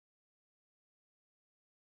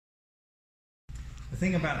The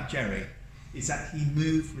thing about Jerry is that he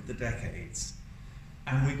moved with the decades,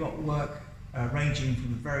 and we got work ranging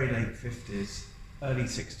from the very late 50s, early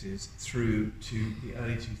 60s, through to the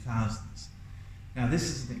early 2000s. Now this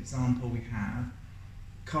is an example we have,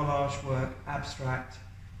 collage work, abstract,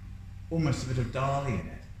 almost a bit of Dali in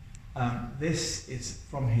it. This is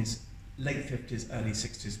from his late 50s, early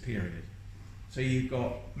 60s period. So you've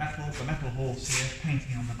got the metal horse here,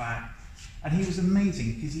 painting on the back, and he was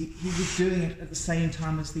amazing because he was doing it at the same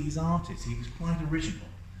time as these artists. He was quite original,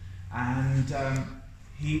 and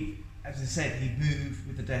he, as I said, he moved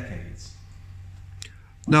with the decades.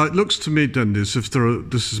 Now it looks to me, Dendy, as if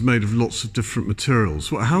this is made of lots of different materials.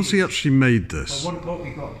 How's he actually made this? Well, what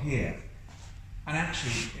we got here, and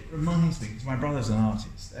actually it reminds me, because my brother's an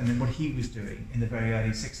artist, and then what he was doing in the very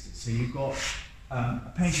early 60s. So you've got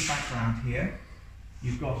a painted background here,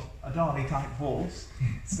 you've got a Dali type horse,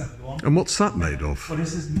 and what's that made of? Well,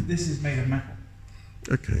 this is made of metal.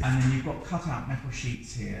 Okay. And then you've got cut out metal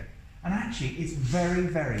sheets here, and actually it's very,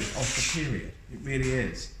 very of the period, it really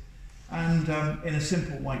is. And in a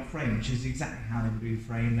simple white frame, which is exactly how they would do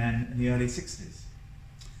frame then in the early 60s.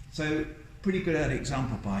 So pretty good early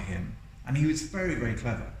example by him, and he was very, very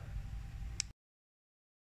clever.